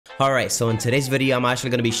Alright, so in today's video, I'm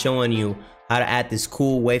actually going to be showing you how to add this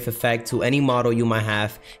cool wave effect to any model you might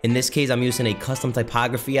have. In this case, I'm using a custom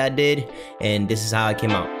typography I did, and this is how it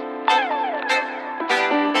came out.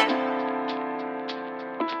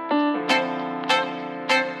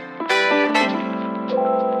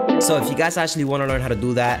 So if you guys actually want to learn how to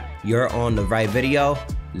do that, you're on the right video.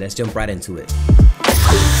 Let's jump right into it.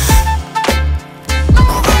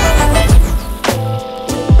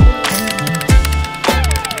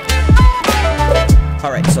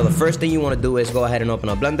 Alright, so the first thing you want to do is go ahead and open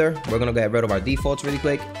up Blender. We're going to get rid of our defaults really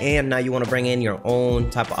quick. And now you want to bring in your own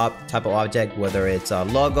type of object, whether it's a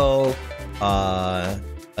logo, a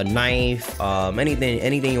knife,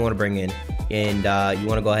 anything you want to bring in. And you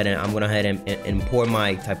want to go ahead and I'm going to go ahead and import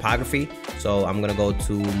my typography. So I'm going to go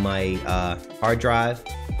to my hard drive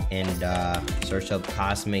and search up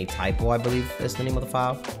Cosme Typo, I believe is the name of the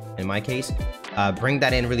file in my case. Bring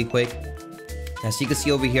that in really quick. As you can see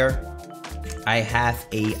over here, I have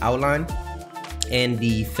a outline and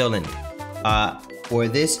the fill-in. For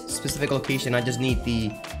this specific location, I just need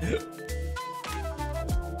the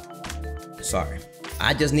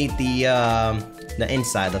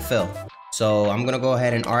inside, the fill. So I'm gonna go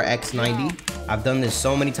ahead and RX90. I've done this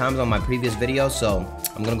so many times on my previous videos, so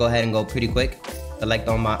I'm gonna go ahead and go pretty quick. Select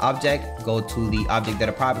on my object, go to the object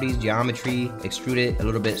data properties, geometry, extrude it a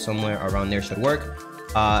little bit, somewhere around there should work.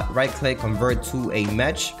 Right click, convert to a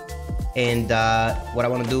mesh. And what I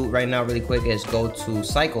want to do right now really quick is go to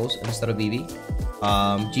cycles instead of BB.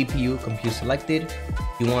 GPU, compute selected.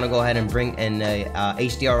 You want to go ahead and bring in a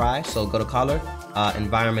HDRI, so go to color,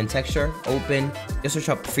 environment texture, open. Just search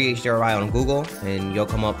up free HDRI on Google and you'll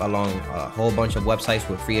come up along a whole bunch of websites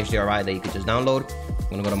with free HDRI that you could just download. I'm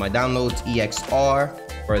going to go to my downloads,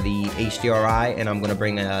 EXR for the HDRI, and I'm going to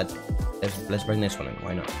bring let's bring this one in,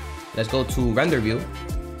 why not? Let's go to render view.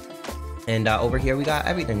 And over here we got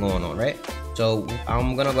everything going on, right? So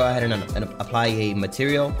I'm gonna go ahead and apply a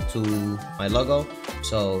material to my logo.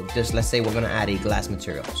 So just let's say we're gonna add a glass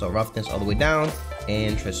material. So roughness all the way down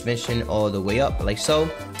and transmission all the way up, like so.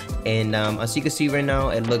 And as you can see right now,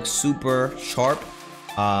 it looks super sharp.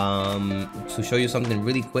 To show you something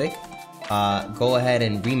really quick, go ahead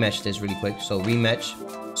and remesh this really quick. So remesh,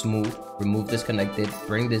 smooth, remove disconnected,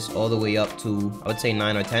 bring this all the way up to, I would say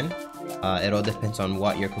 9 or 10. It all depends on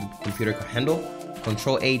what your computer can handle.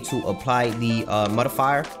 Control A to apply the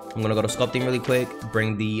modifier. I'm gonna go to sculpting really quick,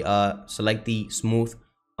 bring the select the smooth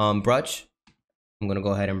brush. I'm gonna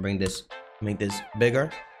go ahead and bring this, make this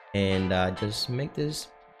bigger, and just make this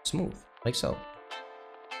smooth like so,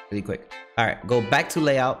 really quick. All right, go back to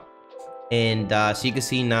layout, and so you can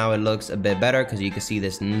see now it looks a bit better because you can see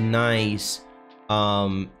this nice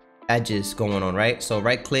edges going on, right? So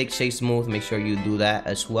right click, shade smooth, make sure you do that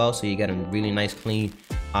as well so you get a really nice clean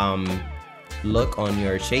look on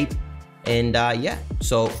your shape. And yeah,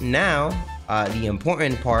 so now the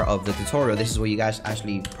important part of the tutorial, this is what you guys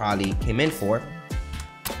actually probably came in for,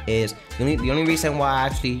 is the only reason why I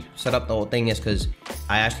actually set up the whole thing is because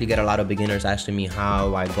I actually get a lot of beginners asking me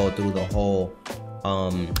how I go through the whole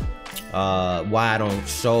why I don't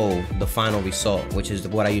show the final result, which is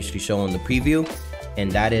what I usually show in the preview. And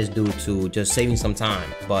that is due to just saving some time.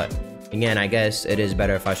 But again, I guess it is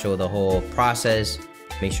better if I show the whole process.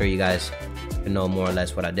 Make sure you guys can know more or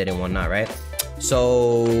less what I did and whatnot, right?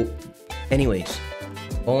 So anyways,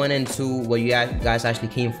 going into what you guys actually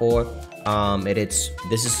came for, this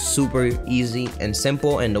is super easy and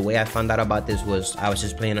simple. And the way I found out about this was I was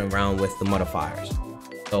just playing around with the modifiers.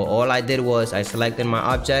 So all I did was I selected my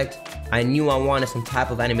object. I knew I wanted some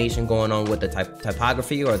type of animation going on with the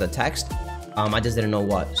typography or the text. I just didn't know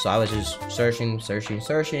what, so I was just searching.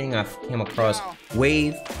 I came across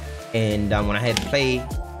wave, and when I hit play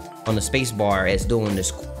on the space bar, it's doing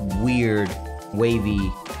this weird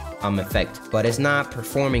wavy effect, but it's not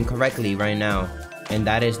performing correctly right now, and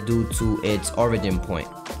that is due to its origin point.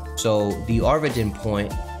 So the origin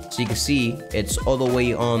point, so you can see it's all the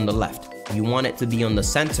way on the left. You want it to be on the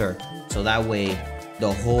center, so that way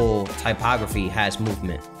the whole typography has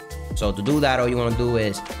movement. So to do that, all you want to do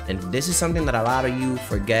is, and this is something that a lot of you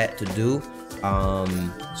forget to do,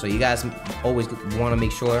 so you guys always want to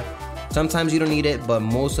make sure, sometimes you don't need it, but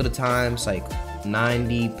most of the times, like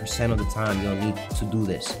 90% of the time, you'll need to do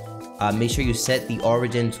this. Make sure you set the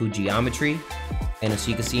origin to geometry, and as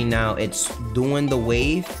you can see now, it's doing the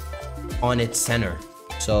wave on its center.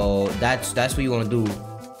 So that's what you want to do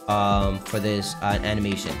for this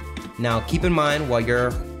animation. Now keep in mind, while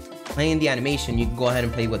you're playing the animation, you can go ahead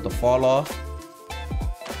and play with the fall off.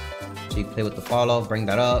 So you can play with the fall off, bring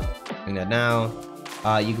that up, bring that down.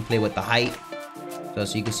 You can play with the height.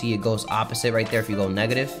 So you can see it goes opposite right there if you go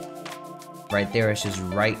negative. right there. It's just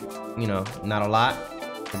right, you know, not a lot.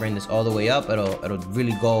 To bring this all the way up, it'll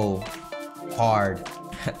really go hard.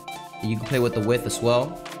 You can play with the width as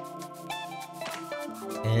well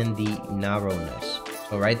and the narrowness.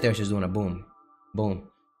 So right there, it's just doing a boom, boom.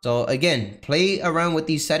 So again, play around with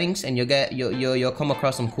these settings and you'll come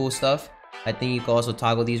across some cool stuff. I think you can also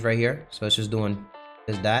toggle these right here. So it's just doing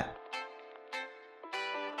just that.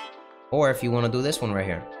 Or if you want to do this one right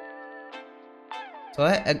here. So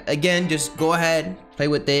again, just go ahead, play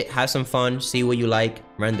with it, have some fun, see what you like,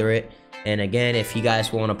 render it. And again, if you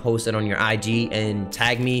guys want to post it on your IG and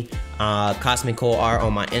tag me, Cosmic Cole Art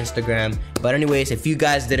on my Instagram. But anyways, if you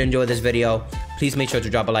guys did enjoy this video, please make sure to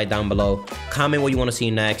drop a like down below, comment what you want to see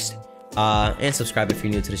next, and subscribe if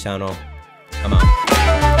you're new to the channel. I'm out.